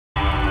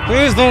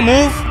Please don't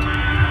move.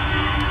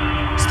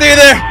 Stay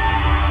there.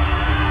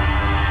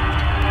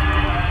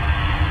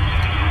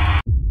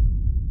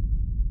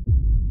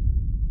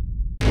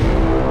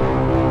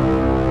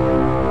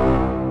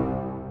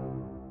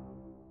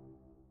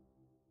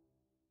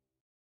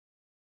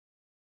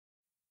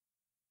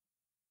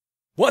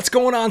 What's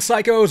going on,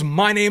 psychos?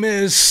 My name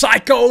is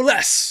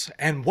Psycho-less,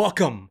 and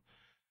welcome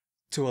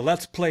to a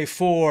Let's Play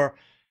for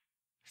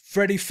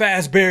Freddy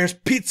Fazbear's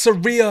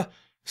Pizzeria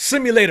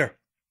Simulator.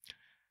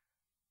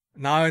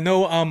 Now, I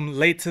know I'm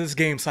late to this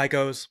game,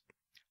 psychos,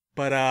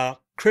 but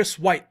Chris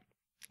White,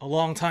 a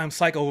longtime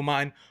psycho of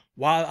mine,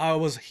 while I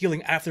was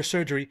healing after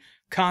surgery,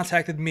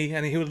 contacted me,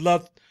 and he would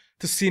love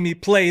to see me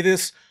play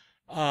this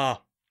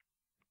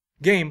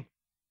game.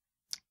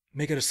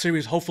 Make it a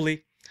series,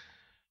 hopefully.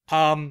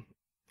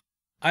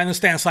 I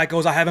understand,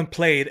 psychos, I haven't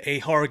played a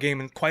horror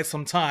game in quite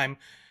some time,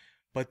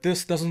 but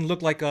this doesn't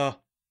look like a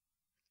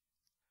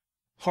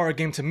horror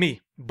game to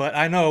me. But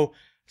I know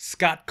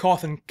Scott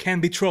Cawthon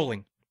can be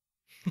trolling.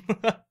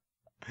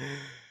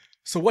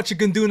 So what you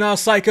can do now,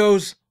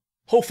 psychos,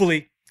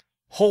 hopefully,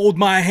 hold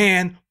my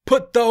hand,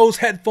 put those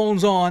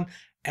headphones on,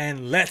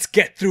 and let's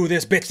get through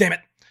this, bitch, damn it.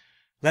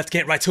 Let's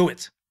get right to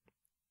it.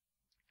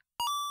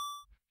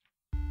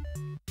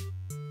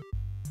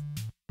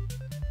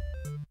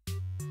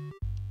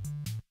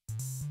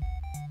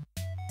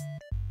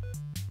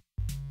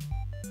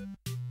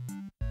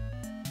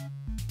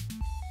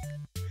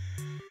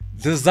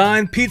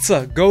 Design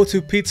pizza. Go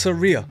to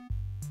Pizzeria.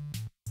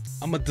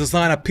 I'm gonna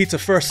design a pizza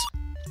first.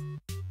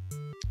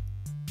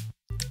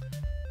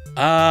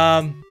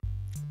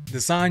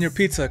 Design your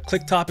pizza.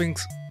 Click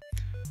toppings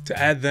to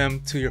add them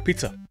to your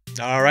pizza.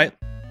 Alright.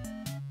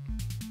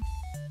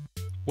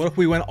 What if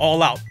we went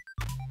all out?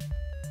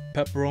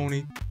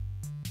 Pepperoni,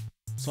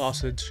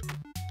 sausage,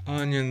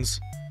 onions,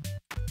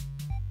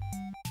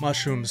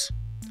 mushrooms,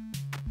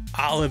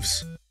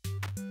 olives.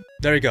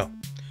 There you go.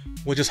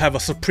 We'll just have a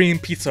supreme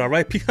pizza,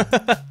 alright?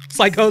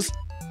 Psychos?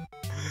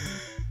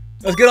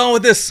 Let's get on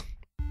with this.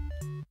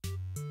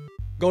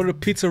 Go to the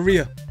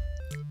Pizzeria.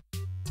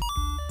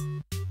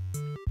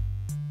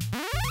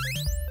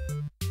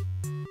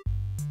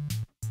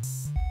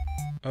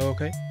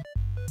 Okay.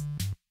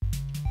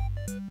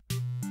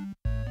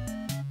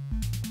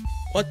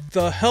 What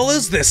the hell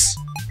is this?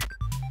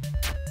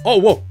 Oh,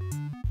 whoa.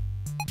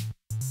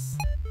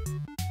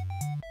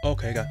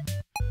 Okay, got it.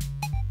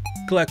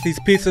 Collect these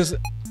pizzas.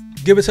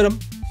 Give it to them.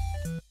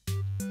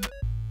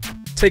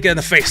 Take it in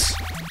the face.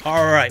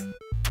 Alright.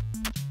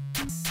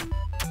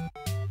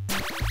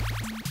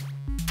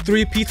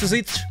 3 pizzas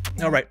each?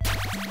 Alright.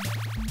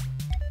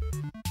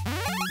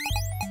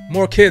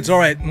 More kids,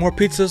 alright. More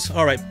pizzas?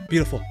 Alright,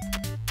 beautiful.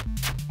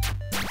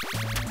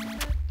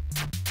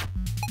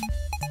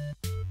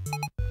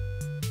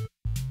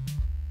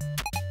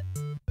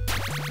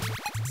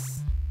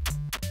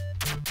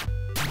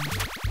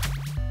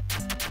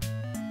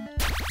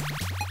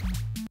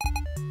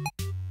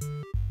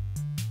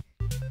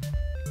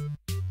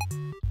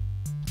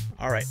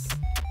 Alright.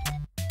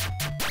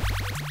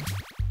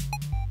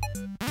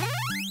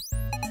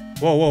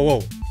 Whoa, whoa,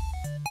 whoa.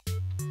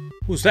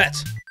 Who's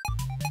that?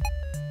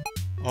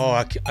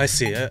 Oh, I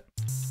see it.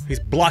 He's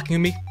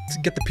blocking me to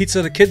get the pizza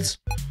to the kids?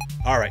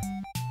 Alright.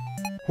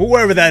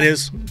 Whoever that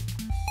is.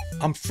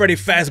 I'm Freddy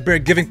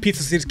Fazbear giving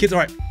pizzas to these kids.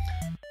 Alright.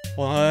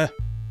 Well,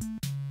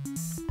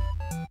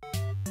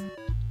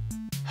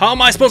 how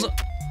am I supposed to...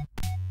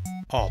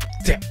 Oh,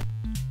 damn.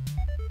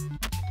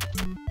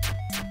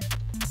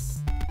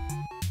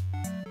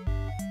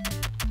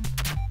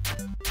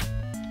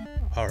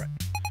 Alright.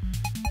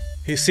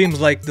 He seems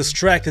like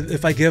distracted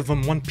if I give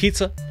him 1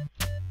 pizza.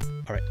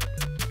 Alright.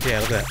 Yeah,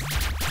 look at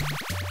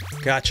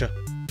that. Gotcha.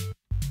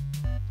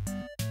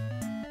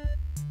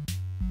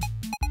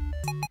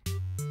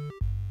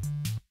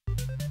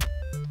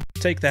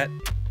 Take that.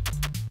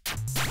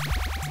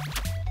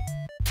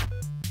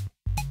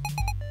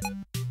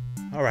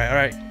 Alright,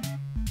 alright.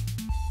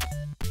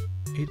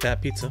 Eat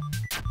that pizza.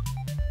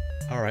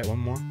 Alright, 1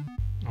 more.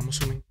 I'm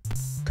assuming.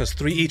 Because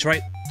 3 each,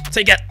 right?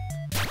 Take it!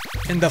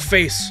 In the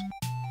face.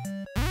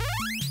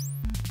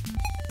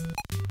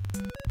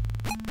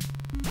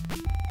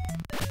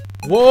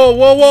 Whoa,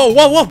 whoa, whoa,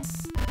 whoa, whoa!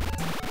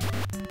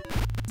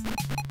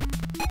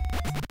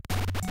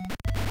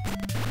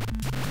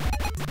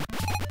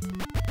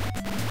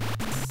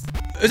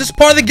 Is this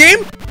part of the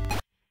game?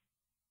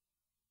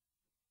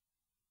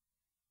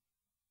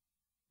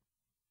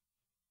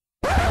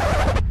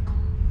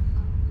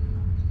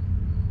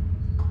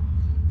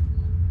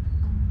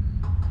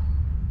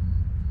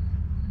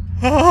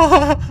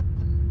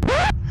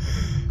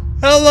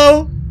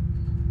 Hello,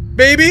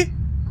 baby?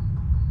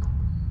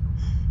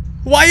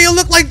 Why you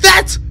look like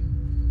that?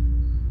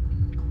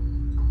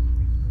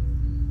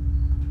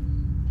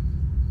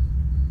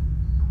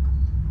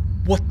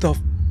 What the?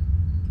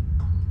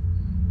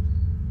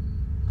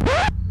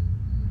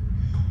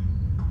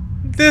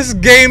 This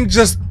game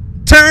just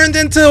turned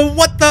into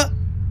what the?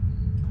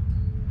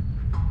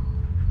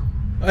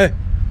 Hey.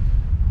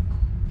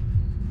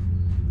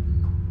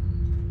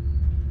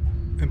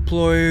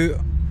 Employee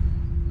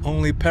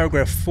Only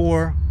paragraph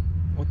 4.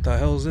 What the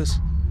hell is this?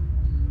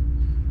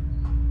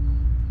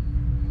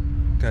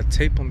 Got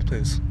tape on me,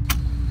 please.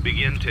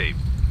 Begin tape.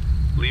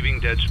 Leaving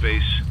dead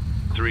space.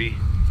 3,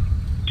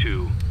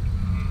 2,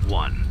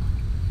 1.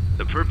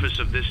 The purpose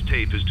of this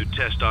tape is to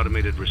test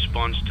automated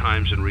response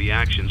times and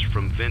reactions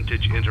from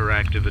vintage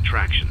interactive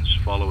attractions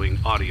following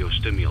audio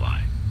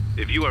stimuli.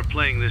 If you are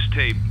playing this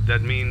tape,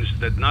 that means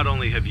that not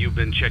only have you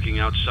been checking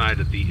outside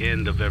at the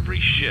end of every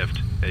shift,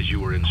 as you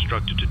were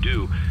instructed to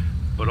do,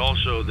 but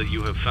also that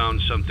you have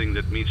found something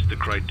that meets the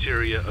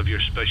criteria of your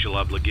special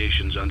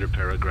obligations under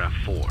paragraph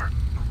 4.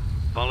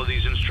 Follow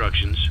these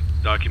instructions,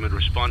 document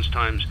response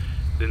times,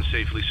 then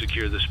safely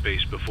secure the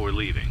space before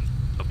leaving.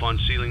 Upon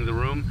sealing the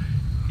room,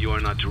 you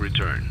are not to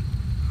return.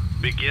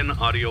 Begin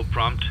audio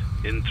prompt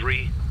in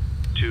 3,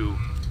 2,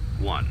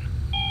 1.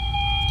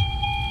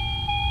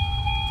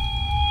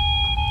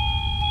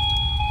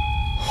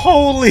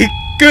 Holy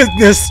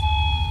goodness!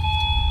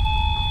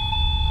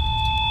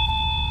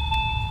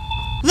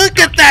 Look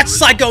at that,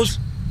 psychos!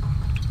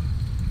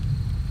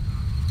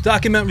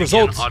 Document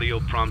results. Begin audio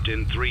prompt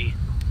in 3,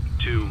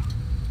 2,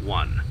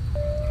 1.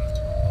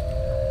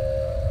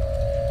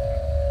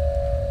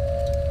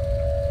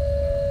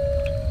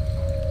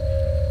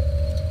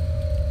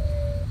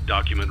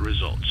 Document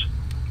results.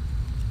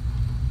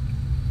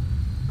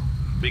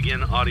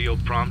 Begin audio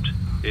prompt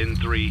in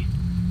 3,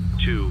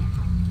 2,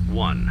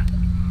 1.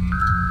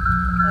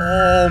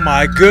 Oh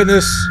my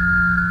goodness.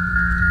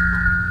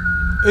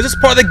 Is this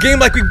part of the game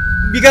like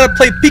we gotta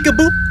play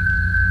peekaboo?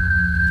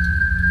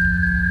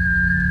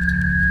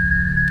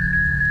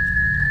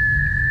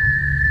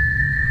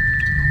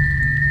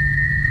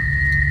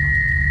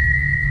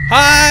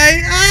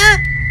 Hi! Ah!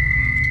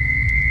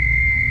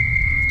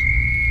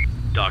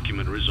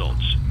 Document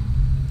results.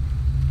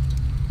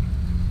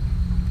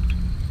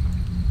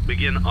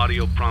 Begin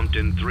audio prompt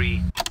in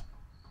 3,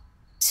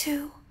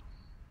 2,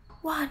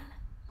 1.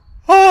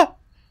 Ah!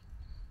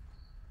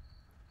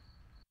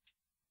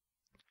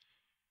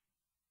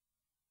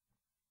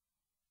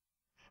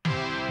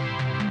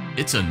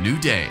 It's a new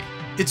day.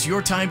 It's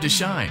your time to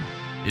shine.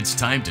 It's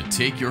time to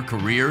take your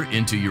career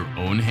into your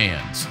own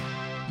hands.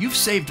 You've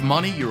saved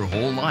money your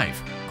whole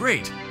life.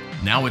 Great.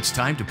 Now it's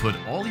time to put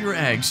all your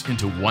eggs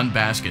into one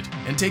basket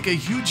and take a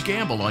huge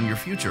gamble on your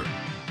future.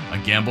 A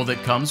gamble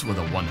that comes with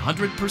a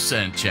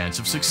 100% chance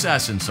of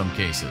success in some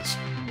cases.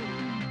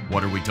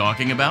 What are we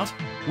talking about?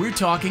 We're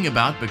talking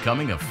about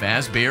becoming a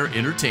Fazbear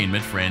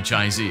Entertainment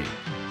franchisee.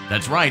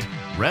 That's right,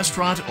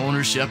 restaurant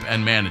ownership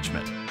and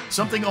management.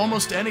 Something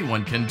almost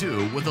anyone can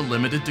do with a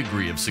limited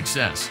degree of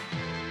success.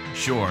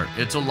 Sure,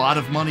 it's a lot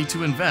of money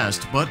to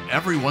invest, but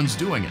everyone's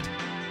doing it.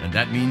 And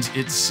that means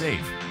it's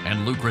safe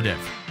and lucrative.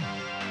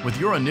 With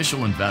your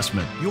initial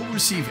investment, you'll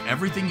receive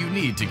everything you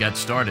need to get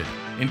started,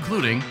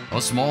 including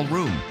a small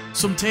room,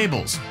 some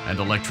tables, and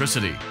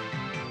electricity.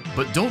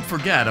 But don't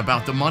forget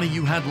about the money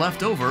you had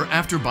left over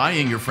after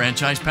buying your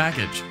franchise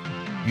package.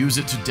 Use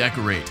it to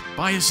decorate,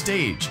 buy a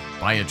stage,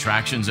 buy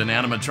attractions and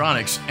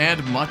animatronics,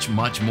 and much,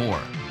 much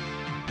more.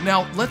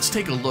 Now, let's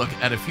take a look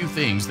at a few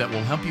things that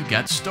will help you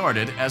get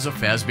started as a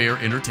Fazbear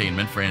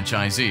Entertainment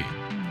franchisee,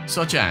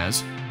 such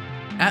as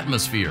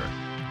atmosphere.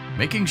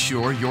 Making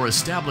sure your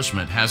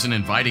establishment has an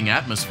inviting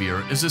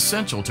atmosphere is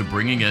essential to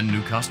bringing in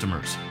new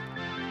customers.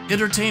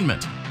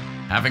 Entertainment.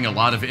 Having a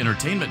lot of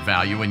entertainment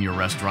value in your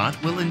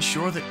restaurant will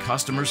ensure that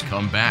customers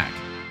come back.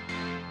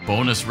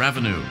 Bonus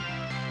revenue.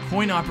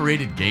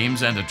 Coin-operated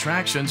games and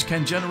attractions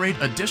can generate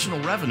additional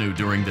revenue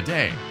during the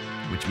day,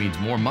 which means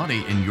more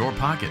money in your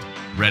pocket,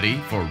 ready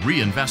for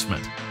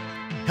reinvestment.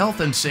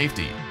 Health and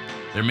safety.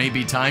 There may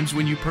be times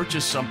when you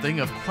purchase something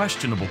of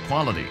questionable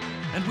quality,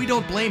 and we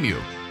don't blame you.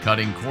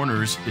 Cutting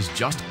corners is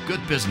just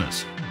good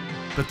business.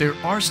 But there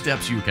are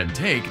steps you can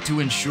take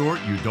to ensure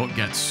you don't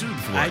get sued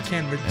for it. I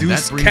can And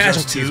reduce that brings us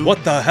casualties. to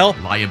What the hell?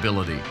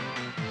 liability.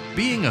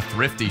 Being a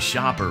thrifty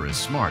shopper is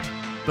smart,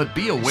 but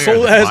be aware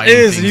So that as buying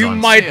is, things you on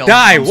might sale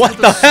die. comes What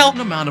with the a hell?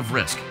 certain amount of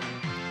risk.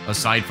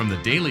 Aside from the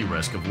daily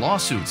risk of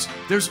lawsuits,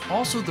 there's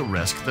also the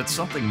risk that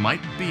something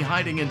might be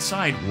hiding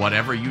inside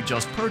whatever you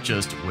just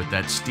purchased with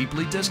that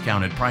steeply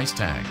discounted price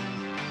tag.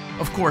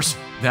 Of course,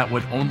 that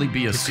would only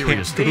be a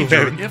serious can't do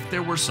danger it. if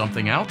there were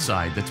something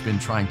outside that's been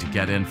trying to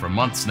get in for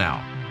months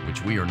now,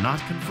 which we are not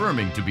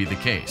confirming to be the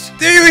case.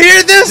 Do you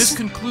hear This this?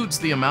 concludes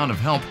the amount of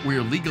help we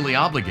are legally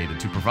obligated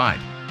to provide.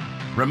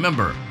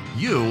 Remember,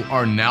 you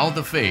are now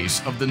the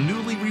face of the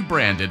newly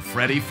rebranded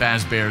Freddy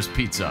Fazbear's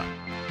Pizza.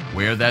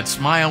 Wear that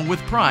smile with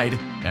pride,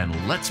 and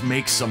let's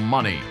make some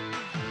money.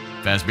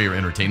 Fazbear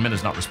Entertainment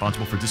is not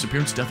responsible for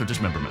disappearance, death, or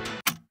dismemberment.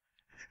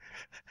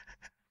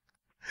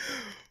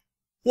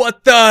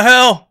 What the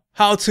hell?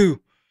 How to?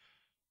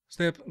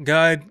 Step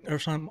guide or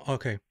something.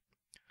 Okay.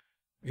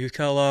 Use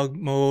catalog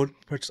mode.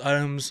 Purchase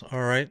items.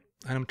 Alright.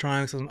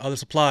 Animatronics and other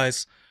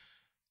supplies.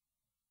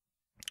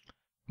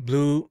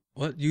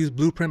 Use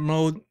blueprint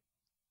mode.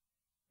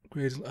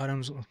 Create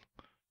items.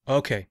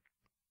 Okay.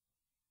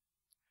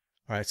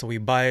 Alright, so we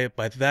buy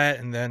that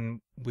and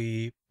then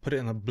we put it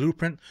in a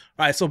blueprint.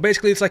 Alright, so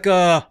basically it's like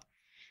a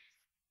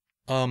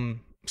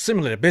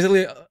simulator.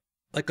 Basically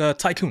like a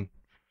tycoon.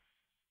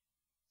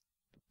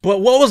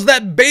 But what was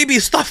that baby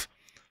stuff?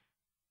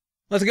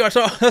 Let's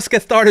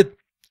get started.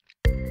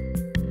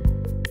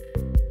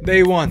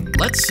 Day 1.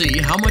 Let's see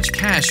how much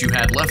cash you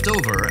had left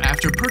over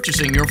after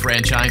purchasing your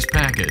franchise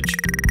package.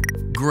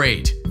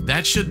 Great,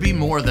 that should be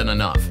more than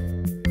enough.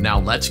 Now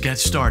let's get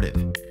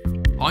started.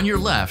 On your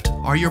left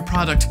are your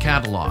product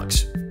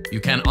catalogs. You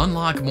can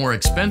unlock more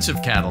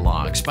expensive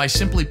catalogs by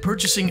simply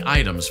purchasing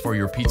items for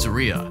your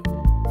pizzeria.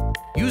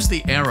 Use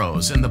the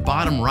arrows in the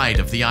bottom right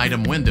of the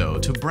item window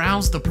to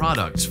browse the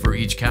products for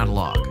each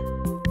catalog.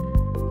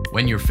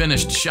 When you're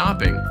finished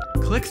shopping,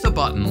 click the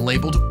button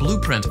labeled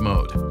Blueprint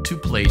Mode to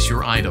place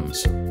your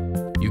items.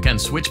 You can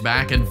switch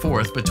back and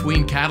forth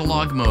between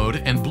Catalog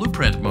Mode and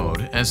Blueprint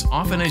Mode as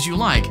often as you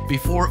like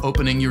before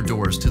opening your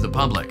doors to the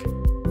public.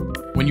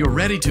 When you're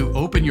ready to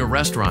open your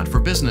restaurant for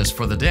business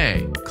for the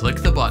day, click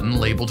the button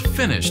labeled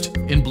Finished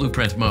in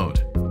Blueprint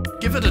Mode.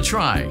 Give it a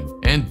try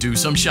and do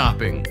some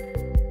shopping.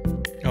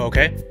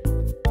 Okay.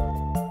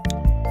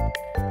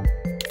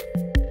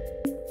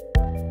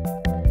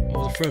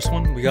 First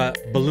one, we got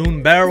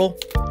balloon barrel,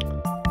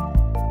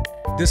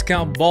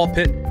 discount ball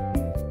pit,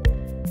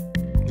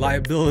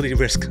 liability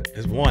risk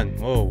is 1.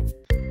 Whoa.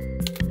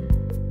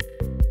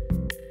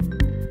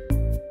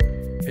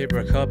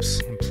 Paper cups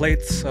and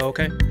plates.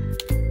 Okay.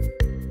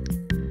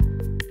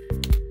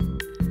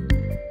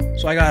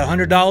 So I got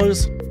 $100.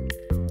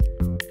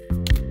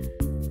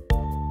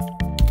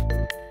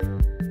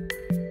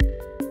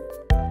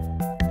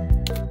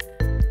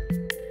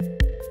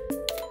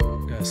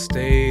 Got a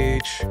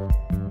stage.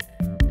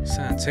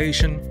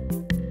 Sanitation.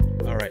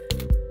 Alright.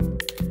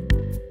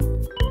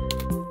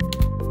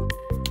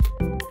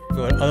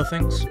 Go to other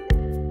things.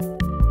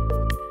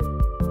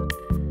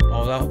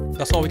 Oh,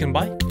 that's all we can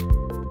buy?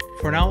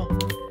 For now?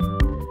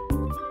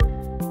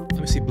 Let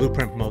me see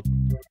blueprint mode.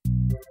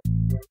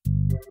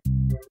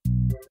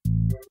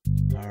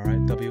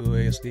 Alright,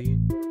 WASD.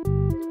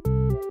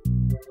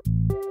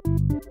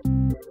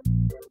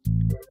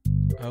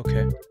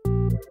 Okay.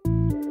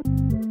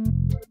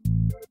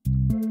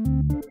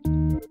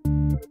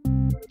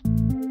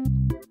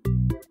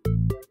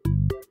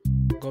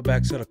 Go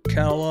back to the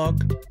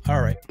catalog.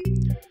 Alright.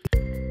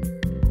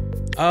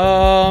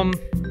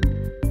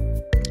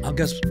 I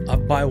guess I'll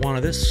buy one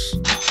of this.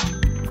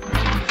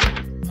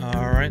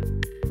 Alright.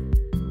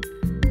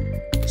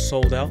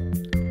 Sold out.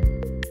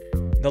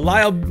 The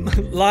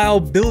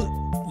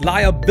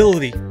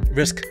liability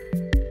risk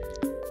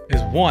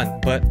is 1,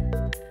 but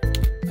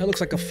that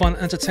looks like a fun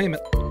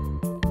entertainment.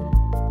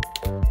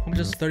 How much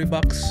is $30?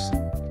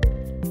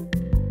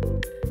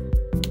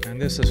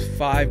 And this is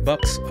 $5.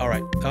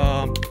 Alright.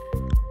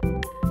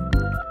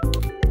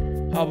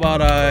 How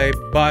about I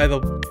buy the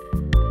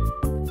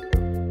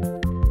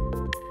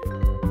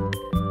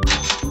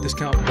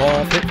discount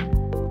ball pit?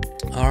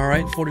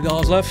 Alright,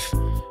 $40 left.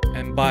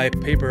 And buy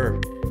paper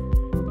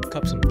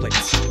cups and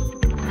plates.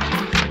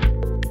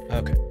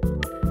 Okay.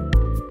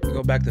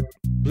 Go back to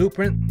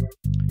blueprint.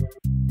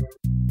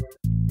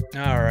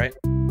 Alright.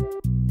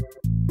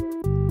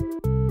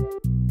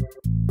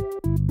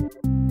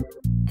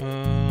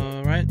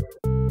 Alright.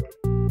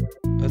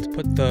 Let's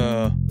put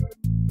the...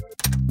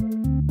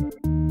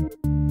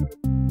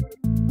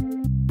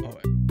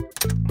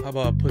 How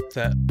about I put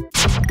that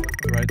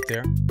right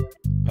there?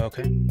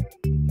 Okay.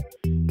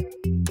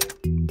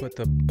 Put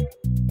the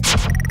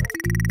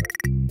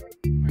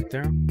right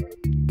there.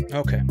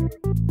 Okay.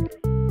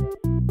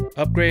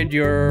 Upgrade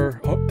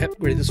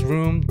this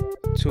room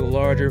to a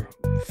larger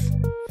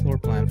floor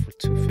plan for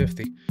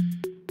 $250.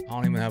 I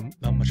don't even have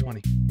that much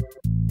money.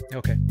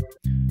 Okay.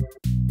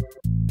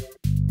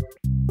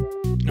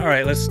 All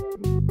right. Let's.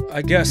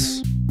 I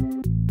guess.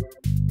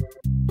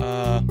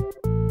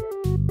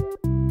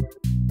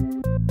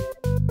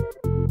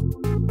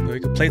 We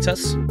could play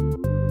test.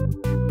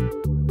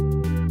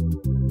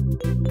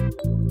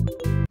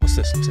 What's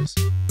this? What's this?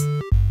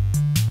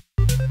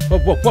 Whoa,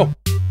 whoa, whoa!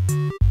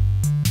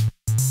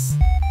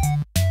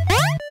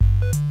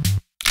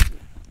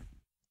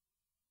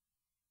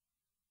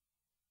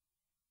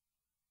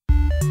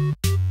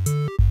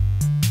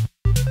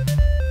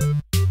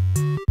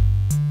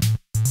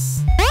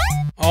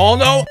 Oh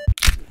no!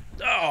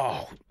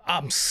 Oh,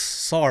 I'm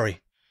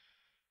sorry.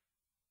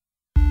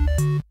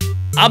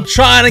 I'm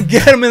trying to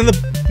get him in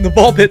the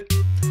ball pit.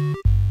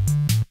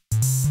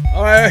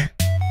 All right.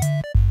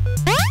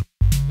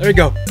 There we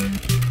go.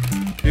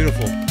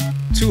 Beautiful.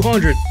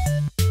 200.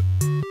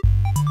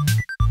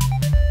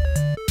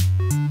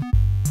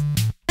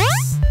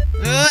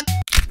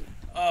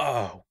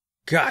 Oh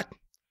God.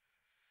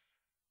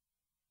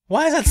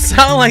 Why does that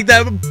sound like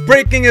that?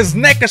 Breaking his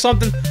neck or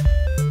something?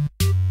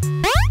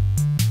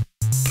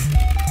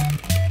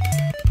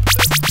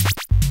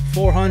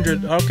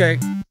 $400. Okay.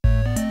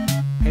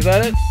 Is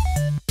that it?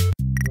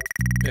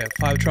 Yeah,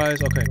 5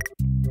 tries. Okay.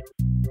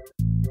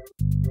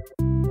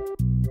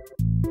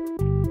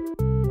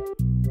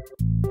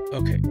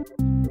 Okay.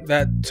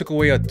 That took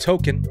away a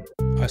token.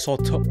 I saw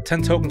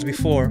 10 tokens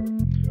before.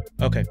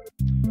 Okay.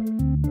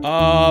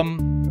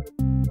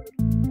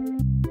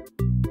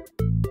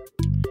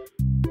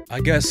 I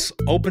guess,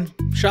 open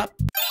shop?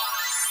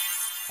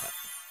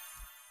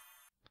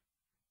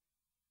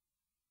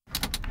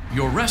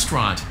 Your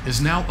restaurant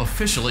is now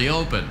officially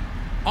open.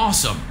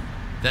 Awesome!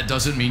 That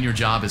doesn't mean your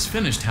job is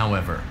finished,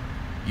 however.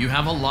 You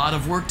have a lot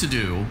of work to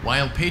do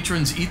while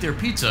patrons eat their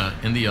pizza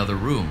in the other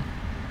room.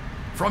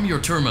 From your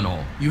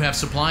terminal, you have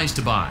supplies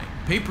to buy,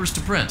 papers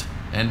to print,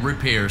 and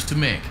repairs to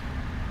make.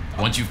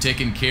 Once you've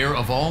taken care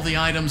of all the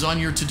items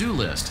on your to-do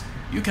list,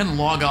 you can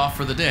log off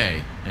for the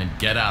day and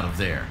get out of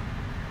there.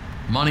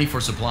 Money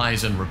for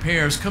supplies and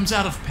repairs comes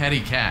out of petty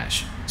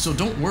cash, so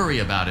don't worry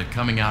about it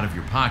coming out of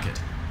your pocket.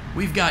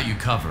 We've got you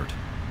covered.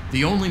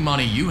 The only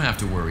money you have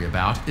to worry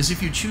about is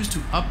if you choose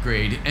to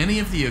upgrade any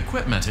of the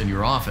equipment in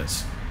your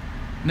office.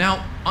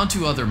 Now,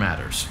 onto other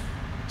matters.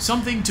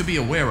 Something to be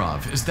aware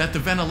of is that the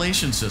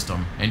ventilation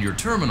system and your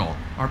terminal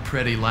are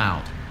pretty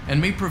loud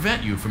and may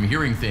prevent you from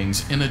hearing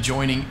things in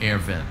adjoining air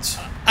vents.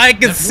 I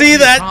can see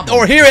that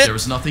or hear it.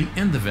 There's nothing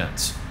in the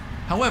vents.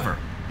 However,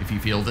 if you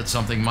feel that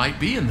something might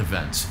be in the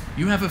vents,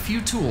 you have a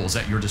few tools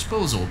at your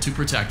disposal to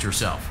protect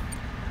yourself.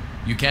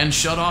 You can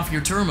shut off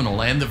your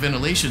terminal and the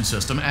ventilation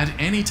system at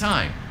any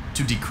time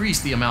to decrease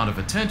the amount of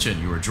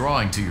attention you are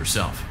drawing to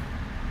yourself.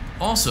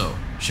 Also,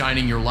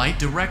 shining your light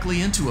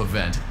directly into a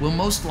vent will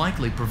most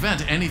likely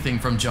prevent anything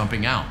from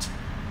jumping out.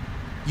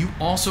 You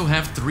also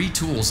have 3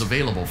 tools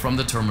available from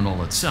the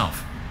terminal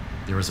itself.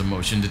 There is a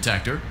motion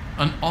detector,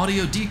 an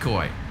audio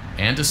decoy,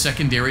 and a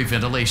secondary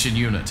ventilation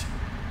unit.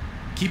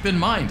 Keep in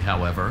mind,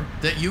 however,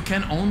 that you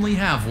can only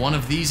have one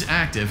of these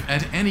active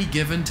at any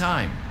given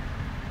time.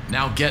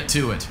 Now get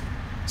to it.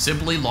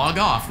 Simply log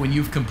off when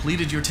you've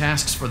completed your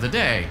tasks for the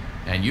day,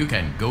 and you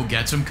can go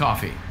get some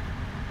coffee.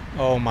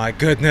 Oh my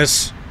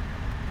goodness.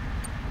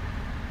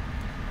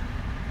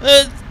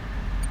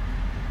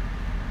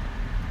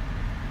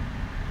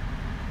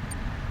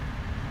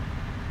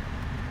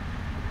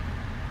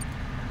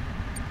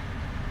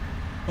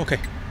 Okay.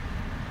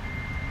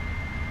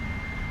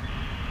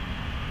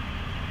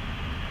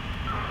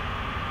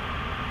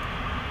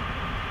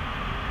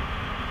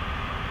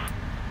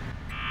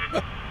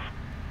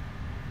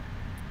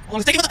 Oh,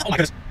 let's take it. Oh my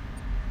goodness.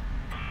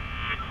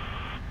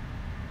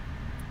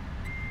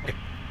 Okay.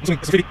 I'm assuming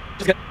this is Phoebe.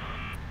 Just get.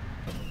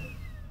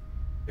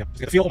 Yeah, just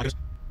get a feel. Oh my goodness.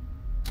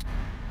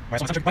 Alright,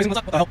 someone's actually pricing what's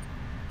up. What the hell?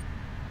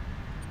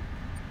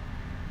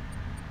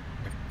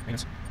 Okay,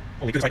 maintenance.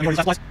 Holy goodness, right, I need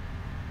these last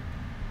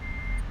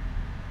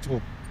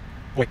supplies. Oh,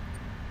 boy.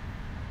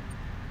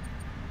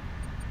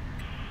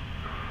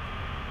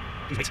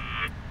 Please wait.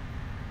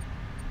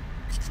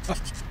 Ah.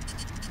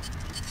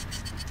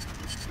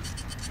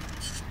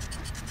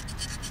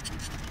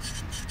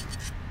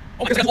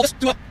 Oh my goodness, I gotta hold this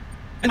to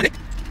end my day.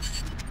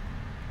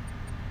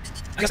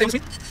 I gotta stay with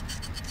me.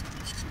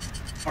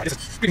 Alright, this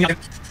is creeping me out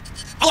again.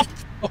 Oh!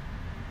 Oh!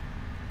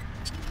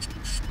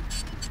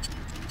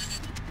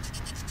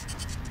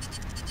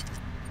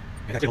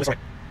 Yeah, that's it, sorry.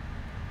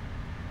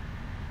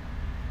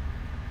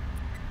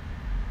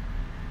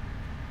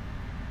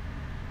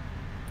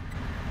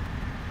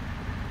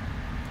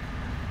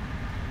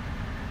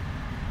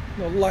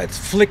 The lights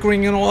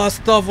flickering and all that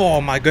stuff. Oh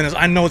my goodness,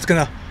 I know it's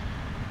gonna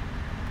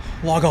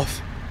log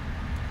off.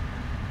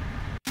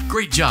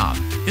 Great job.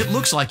 It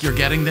looks like you're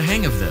getting the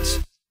hang of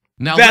this.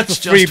 Now That's let's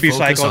a just freebie,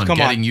 focus Psycho. on Come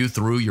getting on. you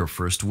through your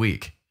first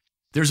week.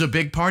 There's a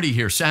big party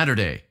here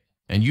Saturday,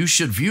 and you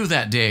should view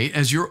that day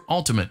as your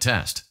ultimate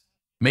test.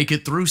 Make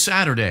it through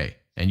Saturday,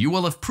 and you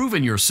will have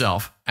proven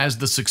yourself as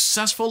the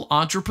successful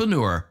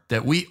entrepreneur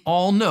that we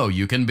all know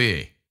you can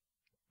be.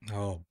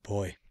 Oh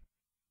boy.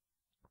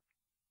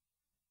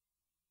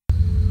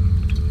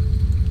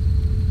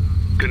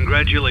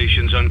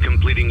 Congratulations on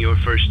completing your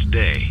first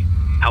day.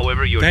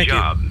 However, your Thank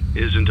job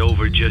isn't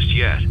over just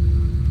yet.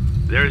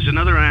 There is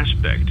another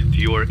aspect to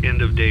your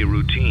end-of-day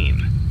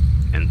routine,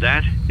 and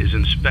that is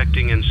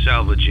inspecting and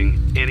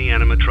salvaging any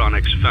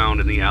animatronics found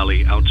in the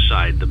alley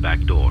outside the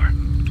back door.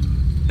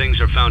 Things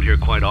are found here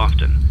quite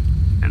often,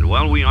 and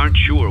while we aren't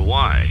sure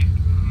why,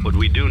 what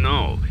we do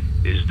know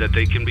is that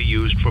they can be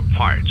used for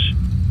parts,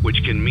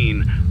 which can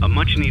mean a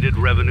much-needed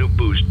revenue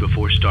boost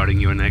before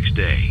starting your next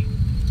day.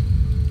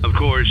 Of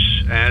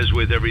course, as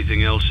with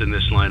everything else in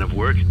this line of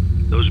work,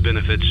 those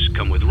benefits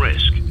come with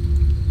risk.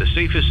 The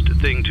safest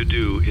thing to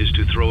do is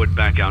to throw it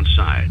back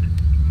outside,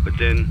 but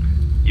then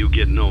you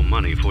get no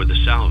money for the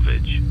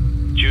salvage.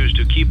 Choose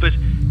to keep it,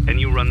 and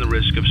you run the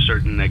risk of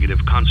certain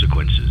negative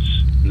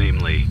consequences,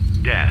 namely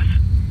death,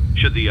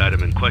 should the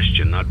item in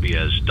question not be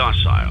as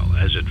docile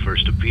as it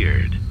first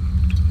appeared.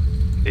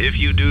 If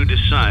you do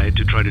decide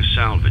to try to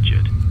salvage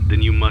it,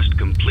 then you must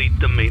complete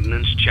the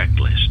maintenance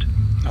checklist.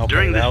 Okay,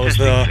 During the that was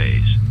testing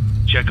phase,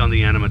 check on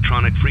the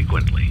animatronic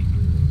frequently.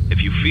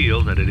 If you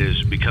feel that it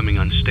is becoming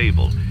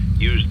unstable,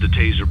 use the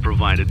taser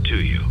provided to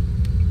you.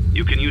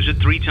 You can use it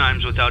 3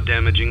 times without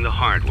damaging the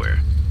hardware.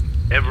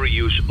 Every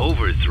use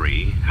over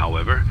 3,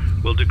 however,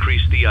 will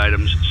decrease the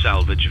item's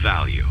salvage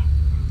value.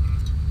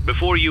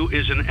 Before you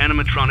is an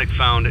animatronic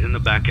found in the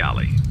back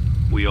alley.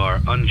 We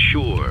are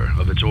unsure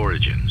of its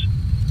origins.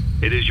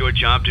 It is your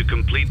job to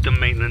complete the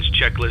maintenance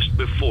checklist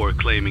before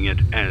claiming it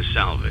as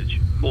salvage.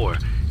 Or,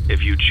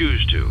 If you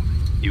choose to,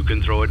 you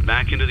can throw it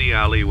back into the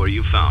alley where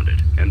you found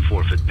it and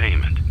forfeit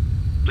payment.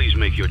 Please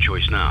make your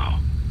choice now.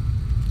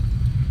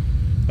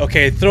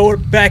 Okay, throw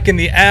it back in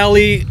the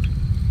alley.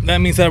 That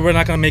means that we're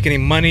not gonna make any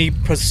money.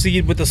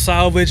 Proceed with the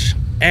salvage.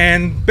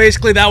 And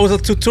basically that was a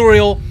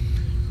tutorial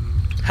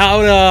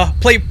how to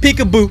play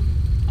peekaboo.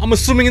 I'm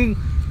assuming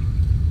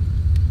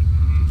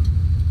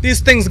these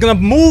things gonna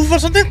move or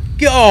something?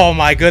 Oh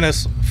my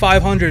goodness,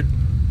 500.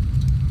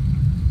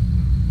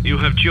 You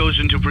have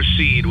chosen to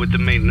proceed with the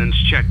maintenance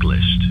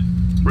checklist.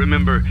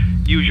 Remember,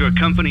 use your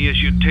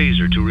company-issued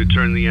taser to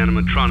return the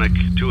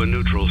animatronic to a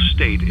neutral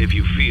state if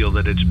you feel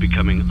that it's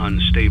becoming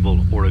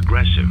unstable or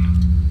aggressive.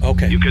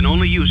 Okay. You can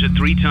only use it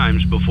 3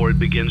 times before it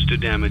begins to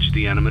damage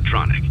the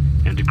animatronic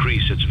and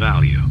decrease its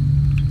value.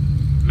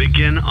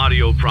 Begin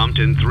audio prompt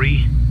in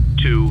 3,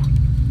 2,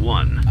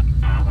 1.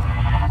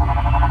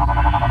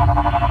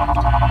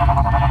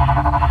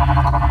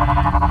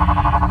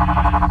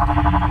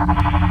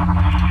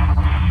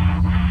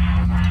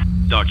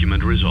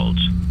 Document results.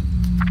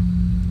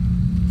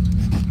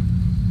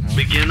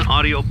 Begin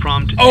audio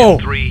prompt in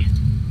 3,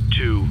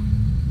 2,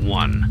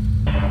 1.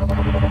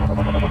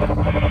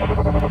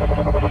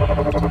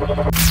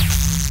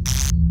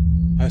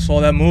 I saw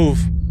that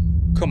move.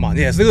 Come on,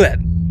 yes, look at that.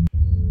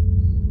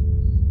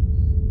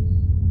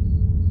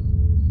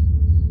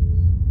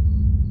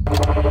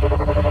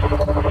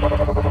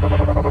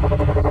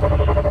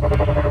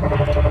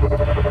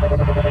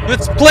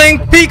 It's playing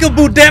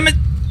peekaboo, damn it!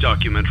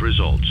 Document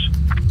results.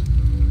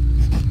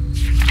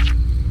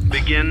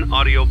 Begin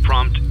audio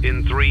prompt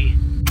in 3,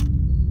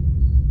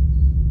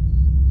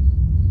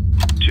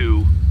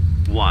 2,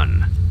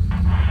 1.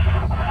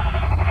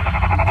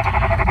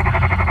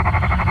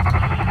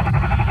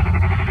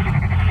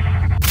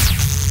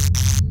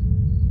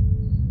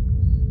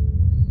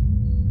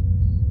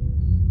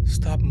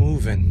 Stop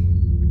moving.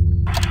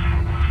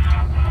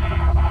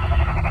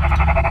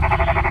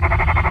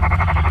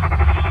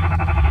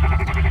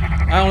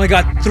 I only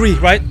got 3,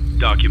 right?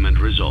 Document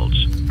results.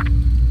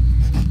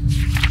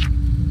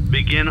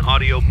 Begin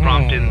audio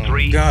prompt in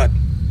 3,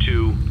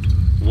 2,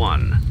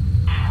 1.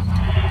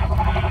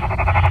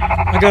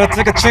 I gotta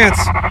take a chance.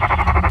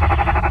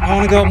 I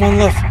only got 1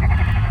 left.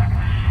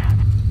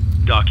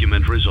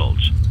 Document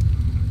results.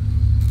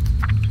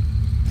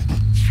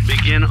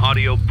 Begin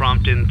audio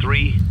prompt in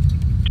 3,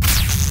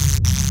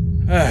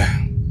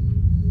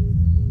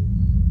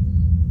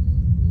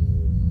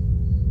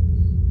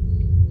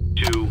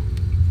 2,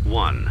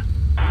 1.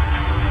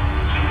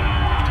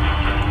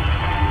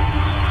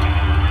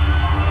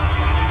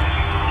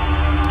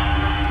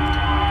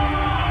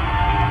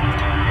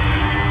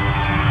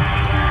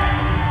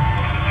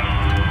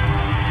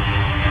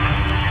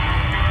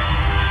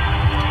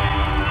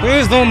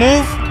 Please don't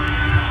move.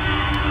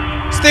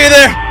 Stay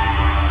there.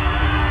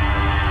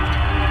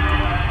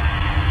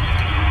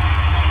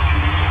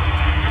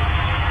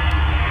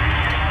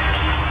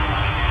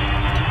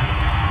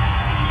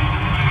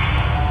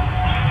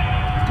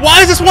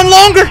 Why is this one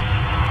longer?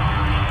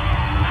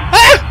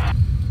 Ah!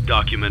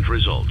 Document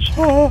results.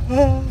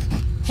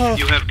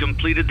 You have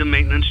completed the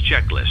maintenance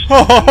checklist.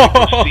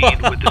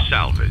 Proceed with the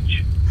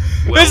salvage.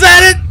 Well, is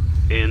that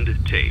it? End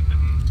tape.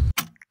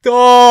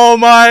 Oh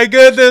my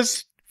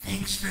goodness.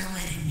 Thanks for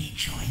letting me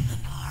join the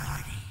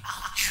party.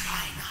 I'll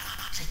try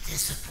not to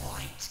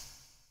disappoint.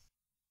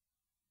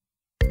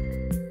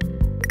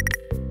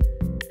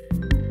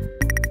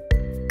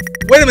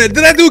 Wait a minute,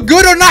 did I do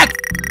good or not?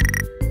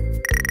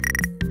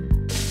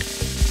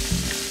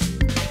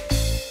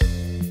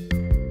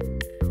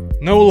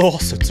 No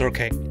lawsuits,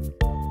 okay.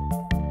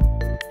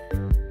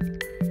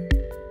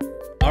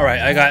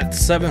 Alright, I got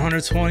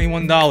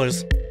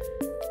 $721.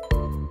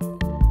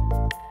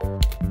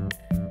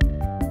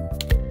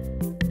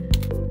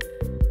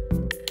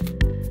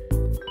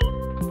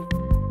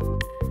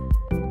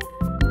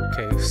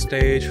 Okay,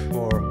 stage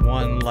for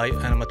 1 light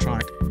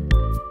animatronic.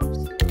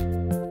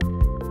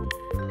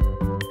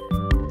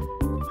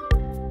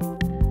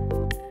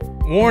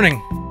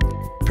 Warning!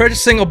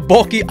 Purchasing a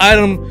bulky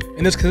item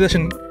in this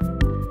condition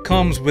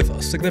comes with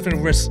a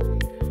significant risk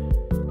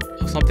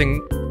of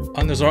something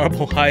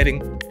undesirable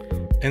hiding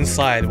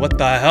inside. What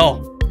the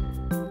hell?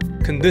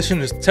 Condition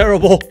is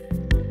terrible.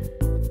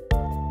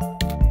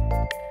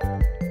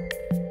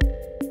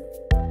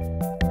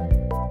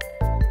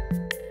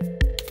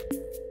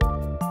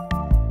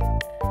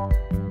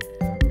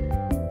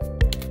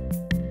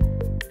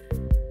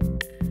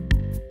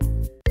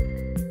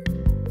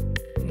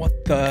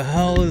 What the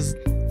hell is...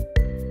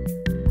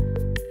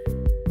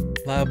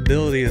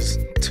 Liability is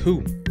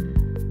 2.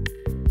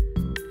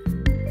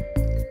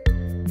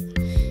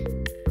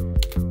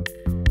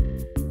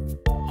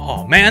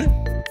 Oh man!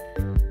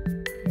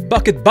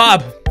 Bucket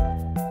Bob!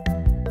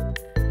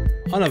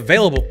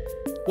 Unavailable.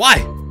 Why?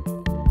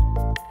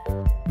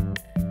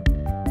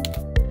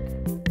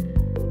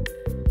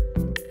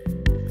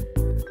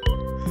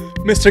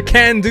 Mr.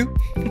 Can Do?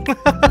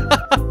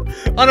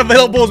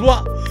 Unavailable as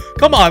well.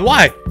 Come on,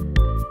 why?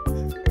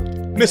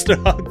 Mr.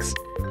 Hugs.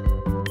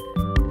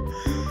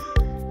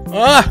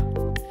 Ah!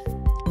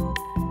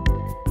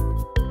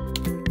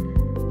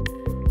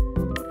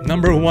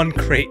 #1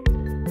 crate.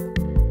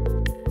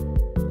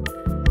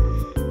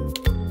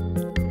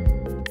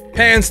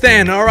 Pan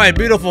stand, alright,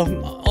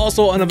 beautiful.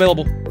 Also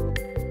unavailable.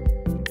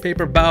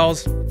 Paper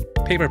pals,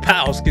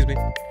 excuse me.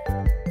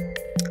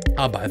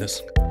 I'll buy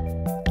this.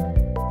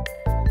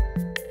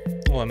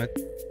 Oh, I meant,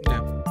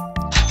 yeah.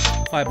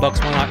 $5,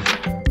 why not?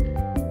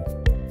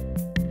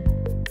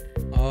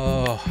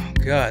 Oh,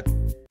 God.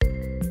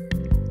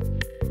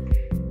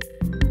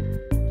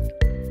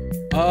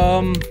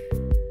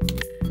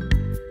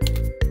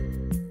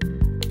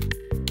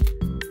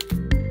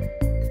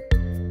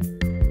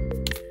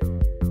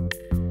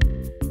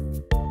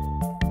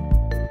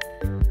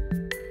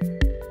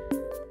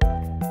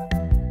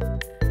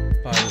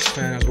 Buy this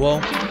fan as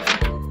well.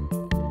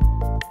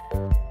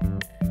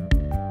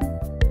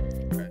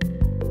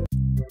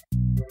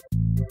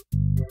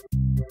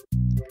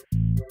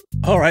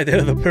 Alright, there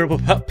are the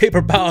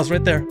paper pals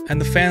right there. And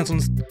the fans on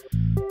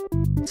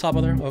top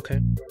of there. Okay.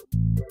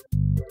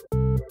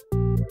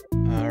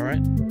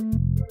 Alright.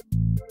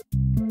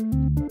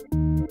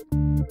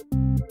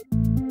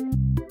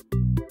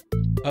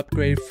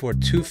 Upgrade for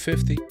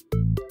 $250.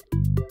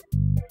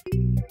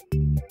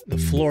 The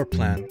floor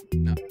plan.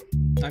 No.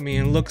 I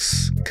mean, it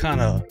looks kind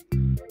of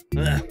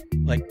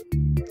like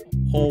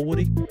all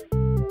woody.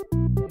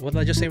 What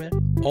did I just say, man?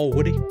 All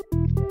woody.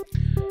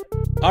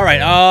 All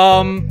right.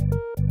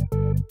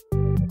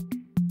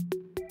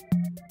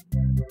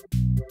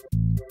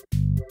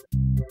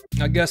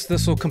 I guess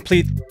this will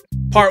complete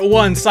part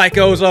 1,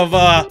 psychos, of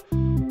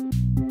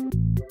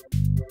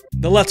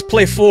the Let's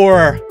Play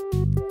for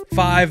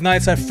Five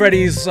Nights at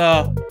Freddy's,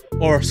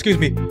 or excuse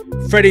me,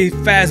 Freddy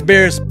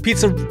Fazbear's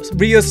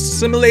Pizzeria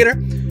Simulator,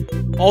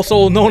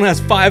 also known as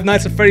Five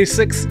Nights at Freddy's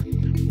 6.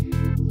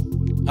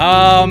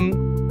 I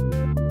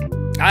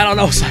don't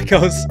know,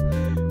 psychos.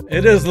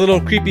 It is a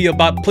little creepy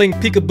about playing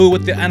peekaboo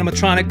with the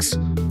animatronics.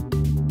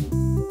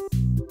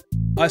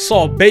 I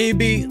saw a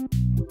baby,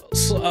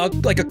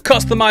 like a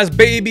customized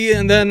baby,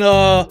 and then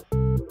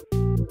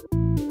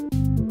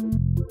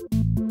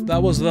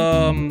that was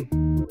the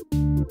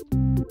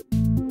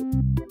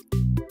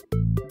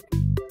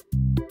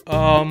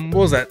what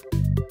was that?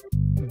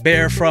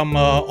 Bear from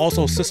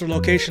also sister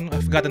location.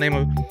 I forgot the name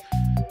of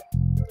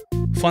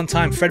it. Fun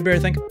Time Fredbear, I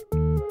think.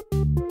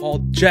 All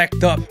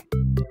jacked up.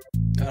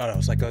 I don't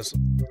know, psychos.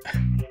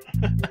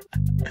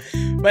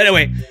 But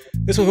anyway,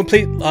 this will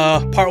complete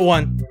part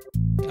 1,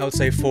 I would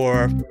say,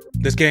 for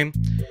this game.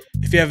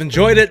 If you have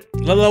enjoyed it,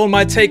 let me know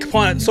my take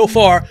upon it so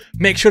far.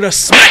 Make sure to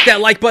smack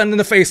that like button in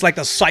the face like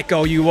the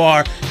psycho you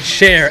are.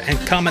 Share and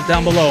comment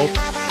down below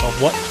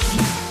of what you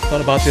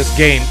thought about this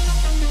game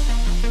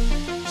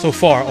so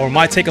far, or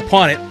my take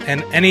upon it,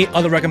 and any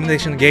other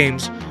recommendation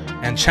games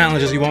and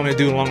challenges you want me to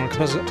do in the long run.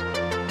 Because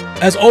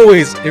as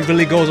always, it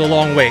really goes a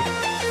long way,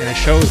 and it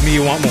shows me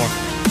you want more.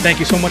 Thank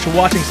you so much for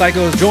watching,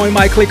 psychos. Join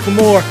my clique for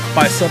more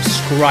by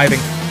subscribing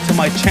to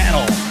my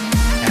channel,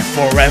 and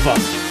forever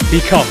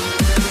become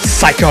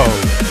psycho.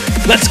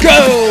 Let's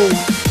go!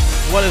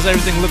 What is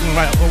everything looking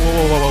right? Whoa, whoa,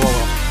 whoa, whoa, whoa,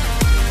 whoa.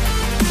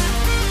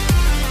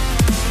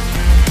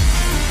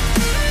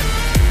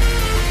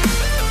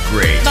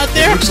 Great. Not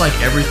there. It looks like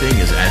everything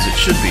is as it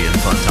should be in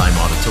Funtime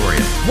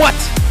Auditorium. What?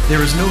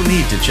 There is no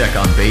need to check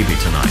on Baby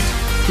tonight.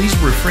 Please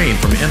refrain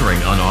from entering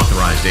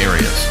unauthorized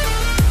areas.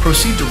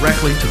 Proceed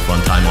directly to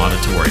Funtime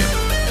Auditorium.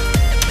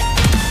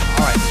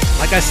 Alright,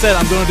 like I said,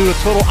 I'm gonna do the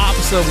total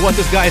opposite of what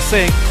this guy is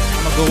saying.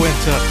 I'm gonna go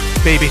into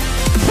baby.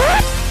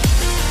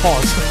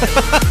 Pause.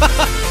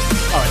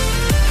 Alright.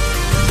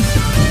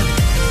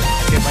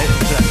 Get right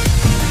into that.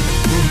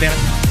 Boom, damn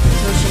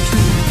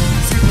it.